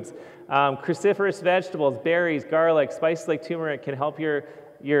healthy foods. Cruciferous vegetables, berries, garlic, spices like turmeric can help your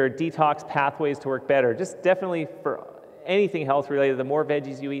detox pathways to work better. Just definitely for anything health related, the more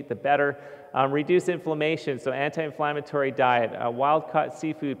veggies you eat, the better. Reduce inflammation, so anti-inflammatory diet, wild-caught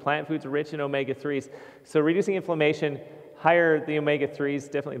seafood, plant foods rich in omega-3s. So reducing inflammation, higher the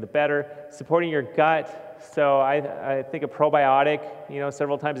omega-3s, definitely the better. Supporting your gut, so I think a probiotic,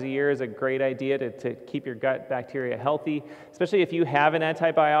 several times a year is a great idea to keep your gut bacteria healthy, especially if you have an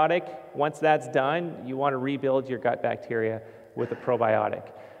antibiotic. Once that's done, you want to rebuild your gut bacteria with a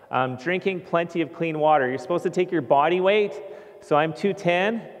probiotic. Drinking plenty of clean water. You're supposed to take your body weight, so I'm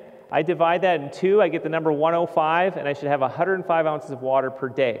 210. I divide that in 2, I get the number 105, and I should have 105 ounces of water per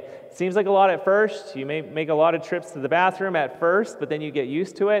day. It seems like a lot at first. You may make a lot of trips to the bathroom at first, but then you get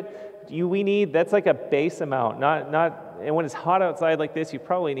used to it. That's like a base amount, and when it's hot outside like this, you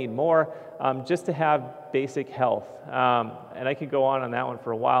probably need more just to have basic health. And I could go on that one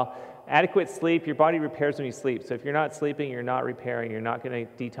for a while. Adequate sleep, your body repairs when you sleep. So if you're not sleeping, you're not repairing, you're not going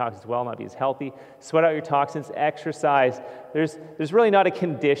to detox as well, not be as healthy. Sweat out your toxins, exercise. There's really not a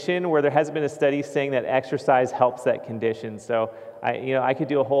condition where there hasn't been a study saying that exercise helps that condition. So I could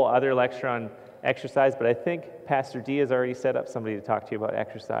do a whole other lecture on exercise, but I think Pastor D has already set up somebody to talk to you about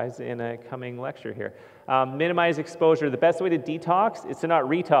exercise in a coming lecture here. Minimize exposure. The best way to detox is to not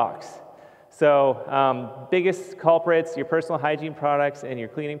retox. So biggest culprits, your personal hygiene products and your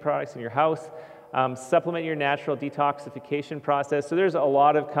cleaning products in your house. Supplement your natural detoxification process. So there's a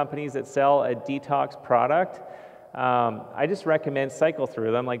lot of companies that sell a detox product. I just recommend cycle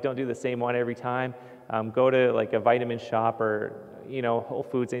through them. Like, don't do the same one every time. Go to like a vitamin shop or Whole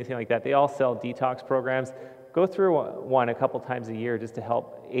Foods, anything like that. They all sell detox programs. Go through one a couple times a year just to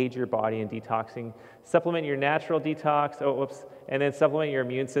help aid your body in detoxing. Supplement your natural detox, and then supplement your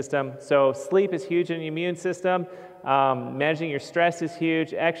immune system. So sleep is huge in the immune system. Managing your stress is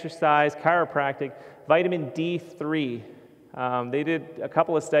huge. Exercise, chiropractic, vitamin D3. They did a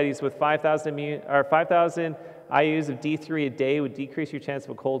couple of studies with 5,000 IUs of D3 a day would decrease your chance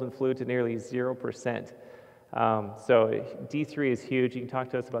of a cold and flu to nearly 0%. So D3 is huge. You can talk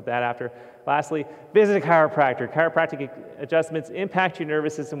to us about that after. Lastly, visit a chiropractor. Chiropractic adjustments impact your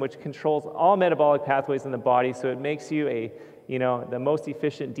nervous system, which controls all metabolic pathways in the body, so it makes you the most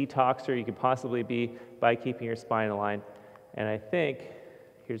efficient detoxer you could possibly be by keeping your spine aligned. And I think,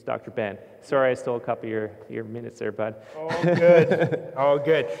 here's Dr. Ben. Sorry I stole a couple of your minutes there, bud. All good. All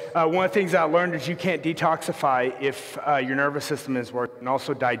good. One of the things I learned is you can't detoxify if your nervous system is working, and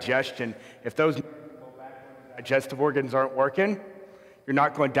also digestion. If those digestive organs aren't working, you're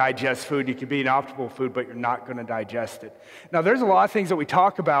not going to digest food. You can be an optimal food, but you're not going to digest it. Now, there's a lot of things that we've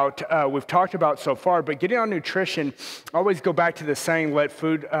talked about so far, but getting on nutrition, I always go back to the saying, let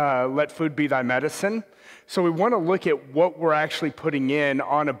food be thy medicine. So we want to look at what we're actually putting in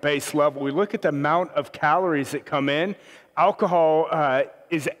on a base level. We look at the amount of calories that come in. Alcohol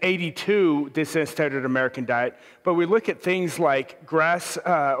is 82, this is standard American diet, but we look at things like grass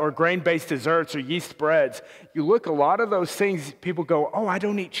or grain-based desserts or yeast breads. You look a lot of those things, people go, oh, I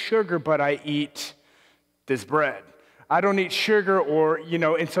don't eat sugar, but I eat this bread. I don't eat sugar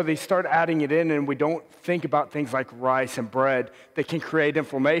and so they start adding it in, and we don't think about things like rice and bread that can create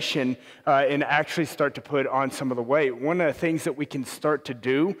inflammation and actually start to put on some of the weight. One of the things that we can start to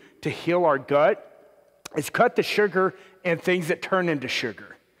do to heal our gut is cut the sugar and things that turn into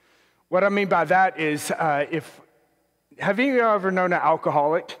sugar. What I mean by that is, have you ever known an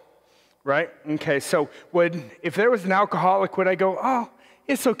alcoholic, right? Okay, so if there was an alcoholic, would I go, oh,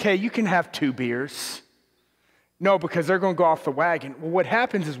 it's okay, you can have 2 beers? No, because they're going to go off the wagon. Well, what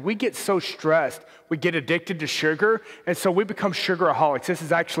happens is we get so stressed, we get addicted to sugar, and so we become sugaraholics. This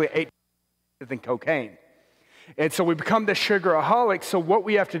is actually 8 than cocaine. And so we become the sugaraholic, so what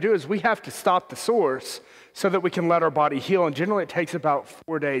we have to do is we have to stop the source so that we can let our body heal, and generally it takes about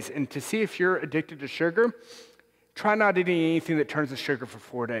 4 days. And to see if you're addicted to sugar, try not eating anything that turns to sugar for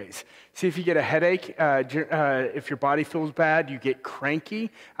 4 days. See if you get a headache, if your body feels bad, you get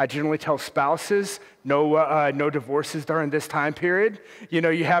cranky. I generally tell spouses, no divorces during this time period.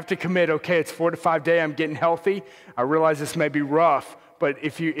 You have to commit, okay, it's 4 to 5 days, I'm getting healthy. I realize this may be rough, but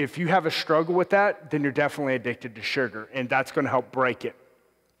if you have a struggle with that, then you're definitely addicted to sugar, and that's going to help break it.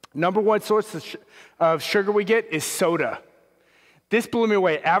 Number one source of sugar we get is soda. This blew me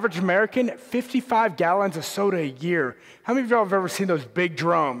away. Average American, 55 gallons of soda a year. How many of y'all have ever seen those big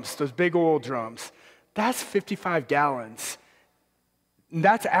drums, those big oil drums? That's 55 gallons. And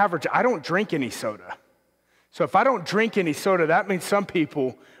that's average. I don't drink any soda. So if I don't drink any soda, that means some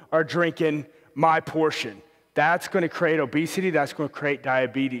people are drinking my portion. That's going to create obesity. That's going to create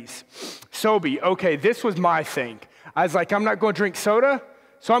diabetes. Sobe, okay, this was my thing. I was like, I'm not going to drink soda,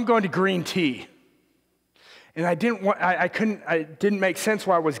 so I'm going to green tea. And I didn't make sense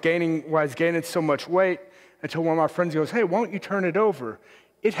why I was gaining so much weight until one of my friends goes, hey, why don't you turn it over?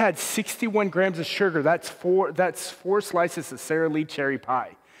 It had 61 grams of sugar. That's four slices of Sara Lee cherry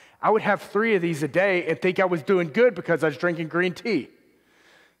pie. I would have 3 of these a day and think I was doing good because I was drinking green tea.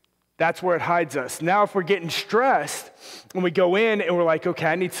 That's where it hides us. Now, if we're getting stressed and we go in and we're like, okay,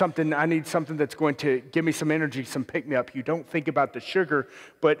 I need something that's going to give me some energy, some pick-me-up. You don't think about the sugar,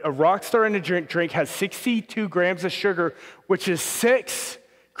 but a Rockstar Energy drink has 62 grams of sugar, which is 6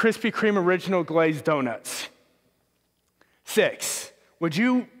 Krispy Kreme Original Glazed donuts. 6. Would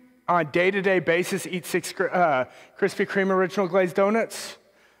you, on a day-to-day basis, eat 6 Krispy Kreme Original Glazed donuts?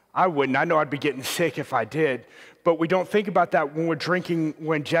 I wouldn't. I know I'd be getting sick if I did. But we don't think about that when we're drinking,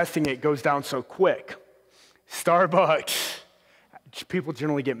 when ingesting it goes down so quick. Starbucks. People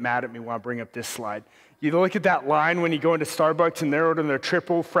generally get mad at me when I bring up this slide. You look at that line when you go into Starbucks and they're ordering their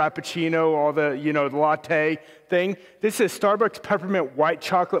triple frappuccino, all the, the latte thing. This is Starbucks peppermint white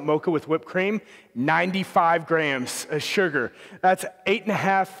chocolate mocha with whipped cream, 95 grams of sugar. That's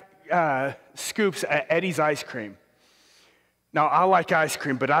 8.5 scoops of Eddie's ice cream. Now, I like ice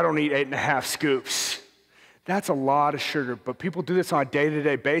cream, but I don't eat 8.5 scoops. That's a lot of sugar, but people do this on a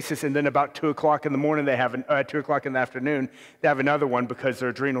day-to-day basis, and then about 2 o'clock in the morning, 2 o'clock in the afternoon, they have another one because their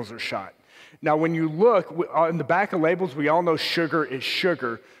adrenals are shot. Now, when you look, on the back of labels, we all know sugar is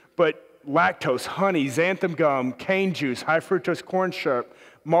sugar, but lactose, honey, xanthan gum, cane juice, high fructose corn syrup,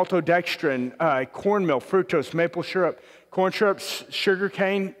 maltodextrin, cornmeal, fructose, maple syrup, corn syrup, sugar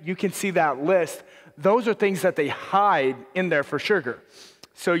cane, you can see that list. Those are things that they hide in there for sugar.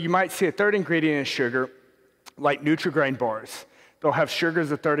 So you might see a third ingredient in sugar, like Nutri-Grain bars. They'll have sugar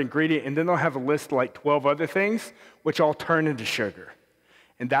as a third ingredient, and then they'll have a list of like 12 other things, which all turn into sugar.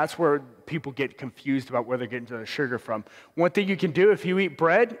 And that's where people get confused about where they're getting their sugar from. One thing you can do if you eat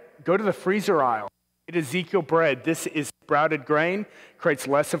bread, go to the freezer aisle. Get Ezekiel bread. This is sprouted grain, creates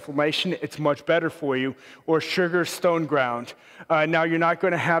less inflammation. It's much better for you. Or sugar stone ground. Now, you're not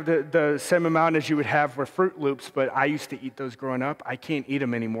going to have the same amount as you would have with Fruit Loops, but I used to eat those growing up. I can't eat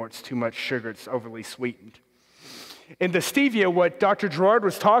them anymore. It's too much sugar. It's overly sweetened. In the stevia, what Dr. Girard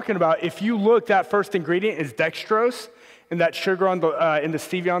was talking about, if you look, that first ingredient is dextrose, and that sugar in the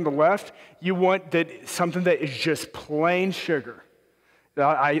stevia on the left, you want something that is just plain sugar.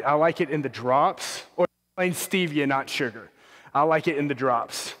 I like it in the drops, or plain stevia, not sugar. I like it in the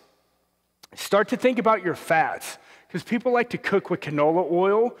drops. Start to think about your fats, because people like to cook with canola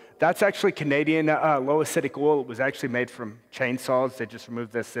oil. That's actually Canadian low acidic oil. It was actually made from chainsaws. They just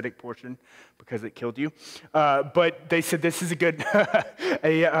removed the acidic portion because it killed you. But they said this is a good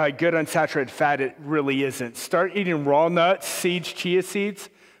unsaturated fat. It really isn't. Start eating raw nuts, seeds, chia seeds,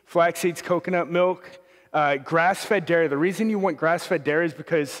 flax seeds, coconut milk, grass-fed dairy. The reason you want grass-fed dairy is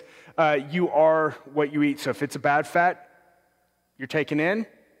because you are what you eat. So if it's a bad fat you're taking in,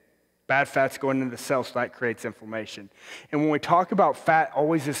 bad fat's going into the cells, so that creates inflammation. And when we talk about fat,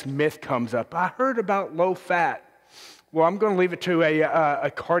 always this myth comes up. I heard about low fat. Well, I'm going to leave it to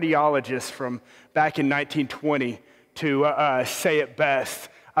a cardiologist from back in 1920 to say it best.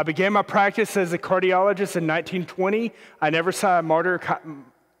 I began my practice as a cardiologist in 1920. I never saw a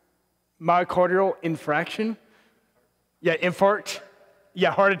myocardial infarction. Yeah, infarct.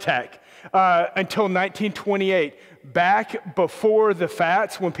 Yeah, heart attack. Until 1928. Back before the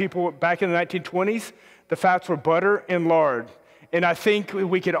fats, back in the 1920s, the fats were butter and lard. And I think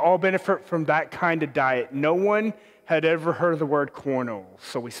we could all benefit from that kind of diet. No one had ever heard of the word corn oil.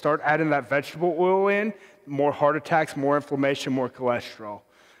 So we start adding that vegetable oil in, more heart attacks, more inflammation, more cholesterol.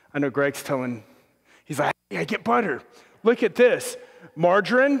 I know Greg's he's like, hey, I get butter. Look at this.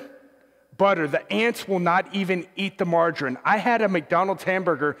 Margarine, butter. The ants will not even eat the margarine. I had a McDonald's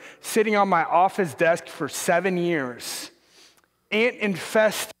hamburger sitting on my office desk for 7 years. Ant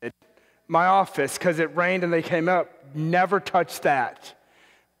infested my office because it rained and they came up. Never touched that.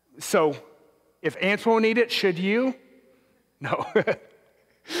 So if ants won't eat it, should you? No.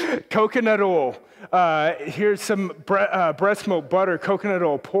 Coconut oil. Here's some breast milk, butter, coconut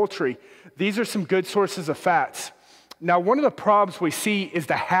oil, poultry. These are some good sources of fats. Now, one of the problems we see is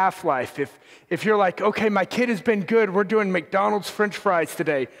the half-life. If you're like, okay, my kid has been good, we're doing McDonald's French fries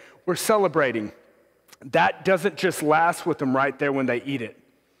today, we're celebrating. That doesn't just last with them right there when they eat it.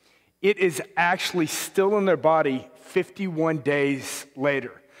 It is actually still in their body 51 days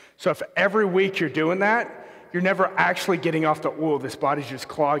later. So if every week you're doing that, you're never actually getting off the oil. This body's just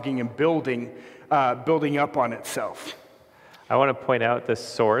clogging and building up on itself. I want to point out the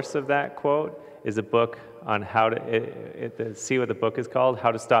source of that quote is a book on how to see what the book is called,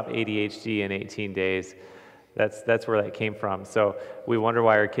 How to Stop ADHD in 18 Days. That's where that came from. So we wonder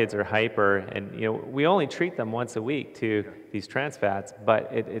why our kids are hyper, and we only treat them once a week to these trans fats,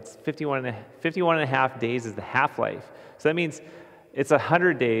 but it's 51 and a half days is the half-life. So that means it's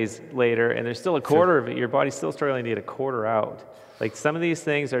 100 days later, and there's still a quarter of it. Your body's still struggling to get a quarter out. Like, some of these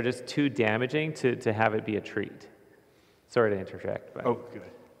things are just too damaging to have it be a treat. Sorry to interject, but good.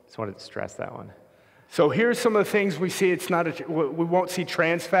 Just wanted to stress that one. So here's some of the things we see. We won't see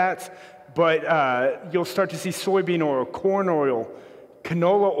trans fats, but you'll start to see soybean oil, corn oil,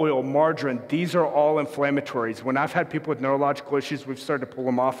 canola oil, margarine. These are all inflammatories. When I've had people with neurological issues, we've started to pull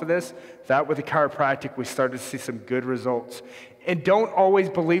them off of this. That with the chiropractic, we started to see some good results. And don't always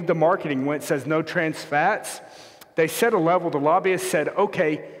believe the marketing when it says no trans fats. They set a level. The lobbyists said,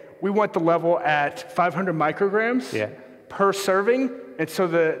 okay, we want the level at 500 micrograms per serving. And so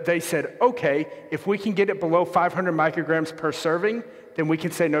they said, okay, if we can get it below 500 micrograms per serving, then we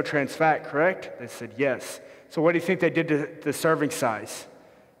can say no trans fat, correct? They said yes. So what do you think they did to the serving size?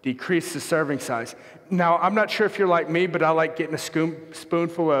 Decreased the serving size. Now, I'm not sure if you're like me, but I like getting a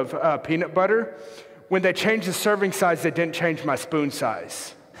spoonful of peanut butter. When they changed the serving size, they didn't change my spoon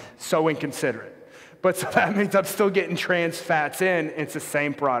size. So inconsiderate. But so that means I'm still getting trans fats in, and it's the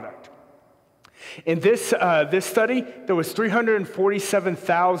same product. In this study, there was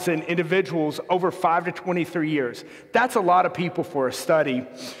 347,000 individuals over 5 to 23 years. That's a lot of people for a study.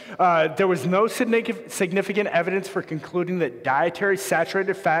 There was no significant evidence for concluding that dietary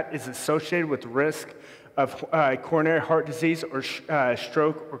saturated fat is associated with risk of coronary heart disease or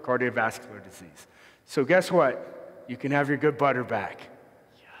stroke or cardiovascular disease. So guess what? You can have your good butter back.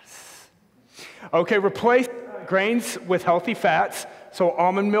 Yes. Okay, replace grains with healthy fats. So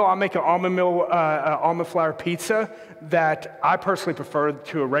almond meal, I'll make an almond almond flour pizza that I personally prefer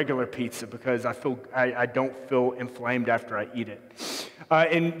to a regular pizza because I don't feel inflamed after I eat it.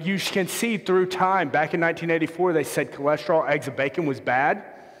 And you can see through time, back in 1984, they said cholesterol, eggs, and bacon was bad.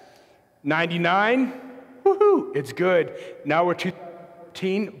 99, woohoo, it's good. Now we're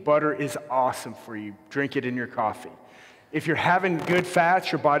 2014, butter is awesome for you. Drink it in your coffee. If you're having good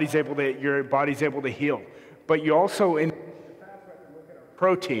fats, your body's able to heal. But you also, in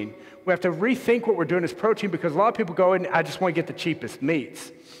protein, we have to rethink what we're doing as protein because a lot of people go in, I just want to get the cheapest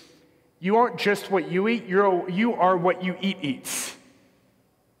meats. You aren't just what you eat, you are what you eat eats.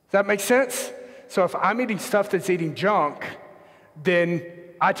 Does that make sense? So if I'm eating stuff that's eating junk, then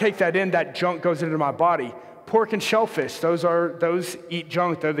I take that in, that junk goes into my body. Pork and shellfish, those eat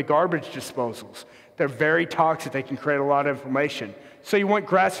junk, they're the garbage disposals. They're very toxic, they can create a lot of inflammation. So you want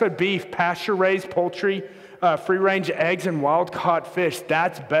grass-fed beef, pasture-raised poultry, free-range eggs, and wild-caught fish.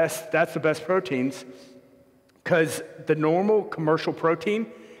 That's the best proteins because the normal commercial protein,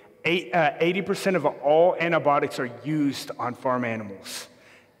 80% of all antibiotics are used on farm animals.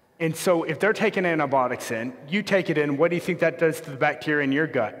 And so if they're taking antibiotics in, you take it in, what do you think that does to the bacteria in your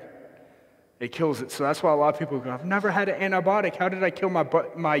gut? It kills it. So that's why a lot of people go, I've never had an antibiotic. How did I kill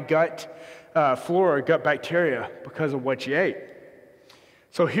my gut flora, gut bacteria? Because of what you ate.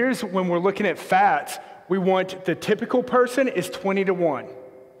 So here's when we're looking at fats, we want the typical person is 20 to 1.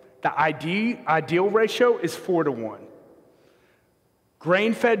 The ideal ratio is 4 to 1.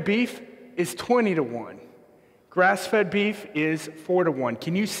 Grain-fed beef is 20 to 1. Grass-fed beef is 4 to 1.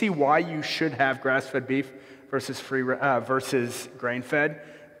 Can you see why you should have grass-fed beef versus grain-fed?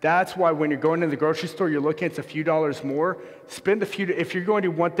 That's why when you're going to the grocery store, you're looking, it's a few dollars more. If you're going to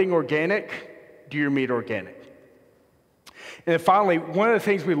do one thing organic, do your meat organic. And then finally, one of the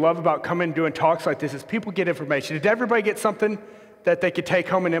things we love about coming and doing talks like this is people get information. Did everybody get something that they could take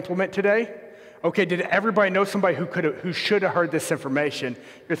home and implement today? Okay, did everybody know somebody who should have heard this information?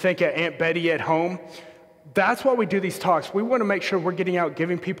 You're thinking Aunt Betty at home. That's why we do these talks. We want to make sure we're getting out,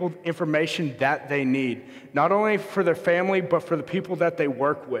 giving people information that they need, not only for their family, but for the people that they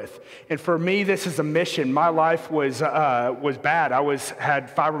work with. And for me, this is a mission. My life was bad. I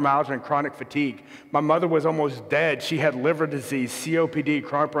had fibromyalgia and chronic fatigue. My mother was almost dead. She had liver disease, COPD,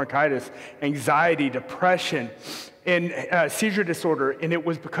 chronic bronchitis, anxiety, depression, and seizure disorder. And it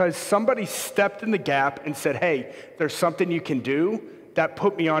was because somebody stepped in the gap and said, hey, there's something you can do. That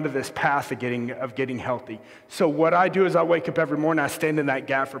put me onto this path of getting healthy. So what I do is I wake up every morning, I stand in that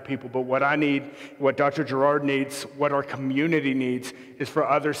gap for people, but what I need, what Dr. Girard needs, what our community needs is for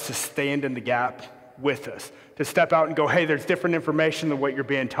others to stand in the gap with us, to step out and go, hey, there's different information than what you're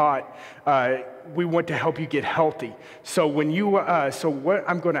being taught. We want to help you get healthy. So what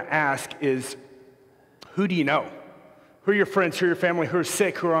I'm going to ask is, who do you know? Who are your friends, who are your family, who are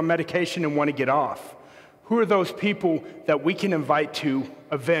sick, who are on medication and want to get off? Who are those people that we can invite to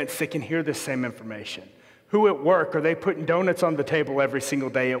events that can hear the same information? Who at work, are they putting donuts on the table every single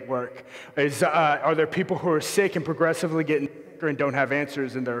day at work? Are there people who are sick and progressively getting sicker and don't have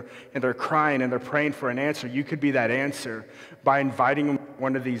answers, and they're crying and they're praying for an answer? You could be that answer by inviting them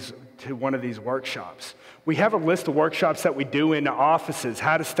to one of these workshops. We have a list of workshops that we do in the offices: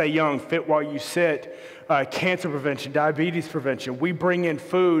 how to stay young, fit while you sit, cancer prevention, diabetes prevention. We bring in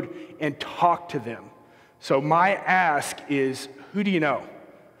food and talk to them. So my ask is, who do you know?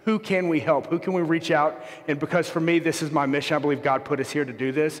 Who can we help? Who can we reach out? And because for me, this is my mission. I believe God put us here to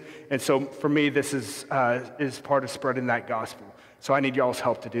do this. And so for me, this is part of spreading that gospel. So I need y'all's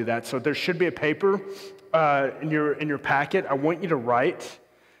help to do that. So there should be a paper in your packet. I want you to write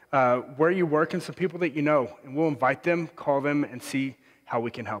where you work and some people that you know. And we'll invite them, call them, and see how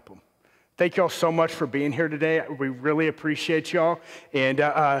we can help them. Thank y'all so much for being here today. We really appreciate y'all. And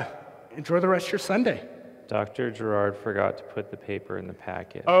enjoy the rest of your Sunday. Dr. Girard forgot to put the paper in the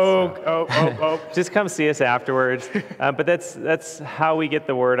packet. Oh. Just come see us afterwards. But that's how we get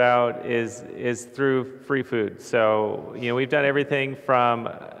the word out is through free food. So, we've done everything from,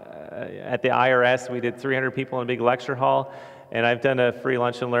 at the IRS, we did 300 people in a big lecture hall, and I've done a free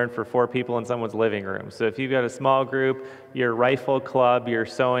lunch and learn for 4 people in someone's living room. So if you've got a small group, your rifle club, your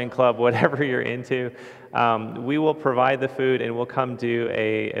sewing club, whatever you're into, we will provide the food and we'll come do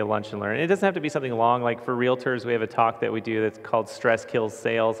a lunch and learn. And it doesn't have to be something long. Like for realtors, we have a talk that we do that's called Stress Kills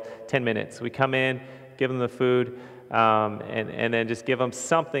Sales, 10 minutes. We come in, give them the food, and then just give them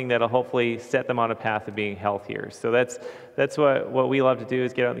something that'll hopefully set them on a path of being healthier. So that's what we love to do,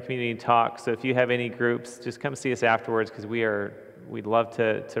 is get out in the community and talk. So if you have any groups, just come see us afterwards, because we'd love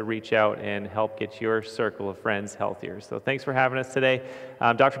to reach out and help get your circle of friends healthier. So thanks for having us today.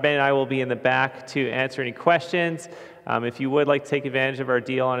 Dr. Ben and I will be in the back to answer any questions. If you would like to take advantage of our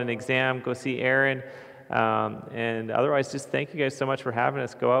deal on an exam, go see Aaron. And otherwise, just thank you guys so much for having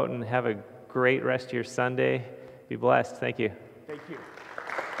us. Go out and have a great rest of your Sunday. Be blessed. Thank you. Thank you.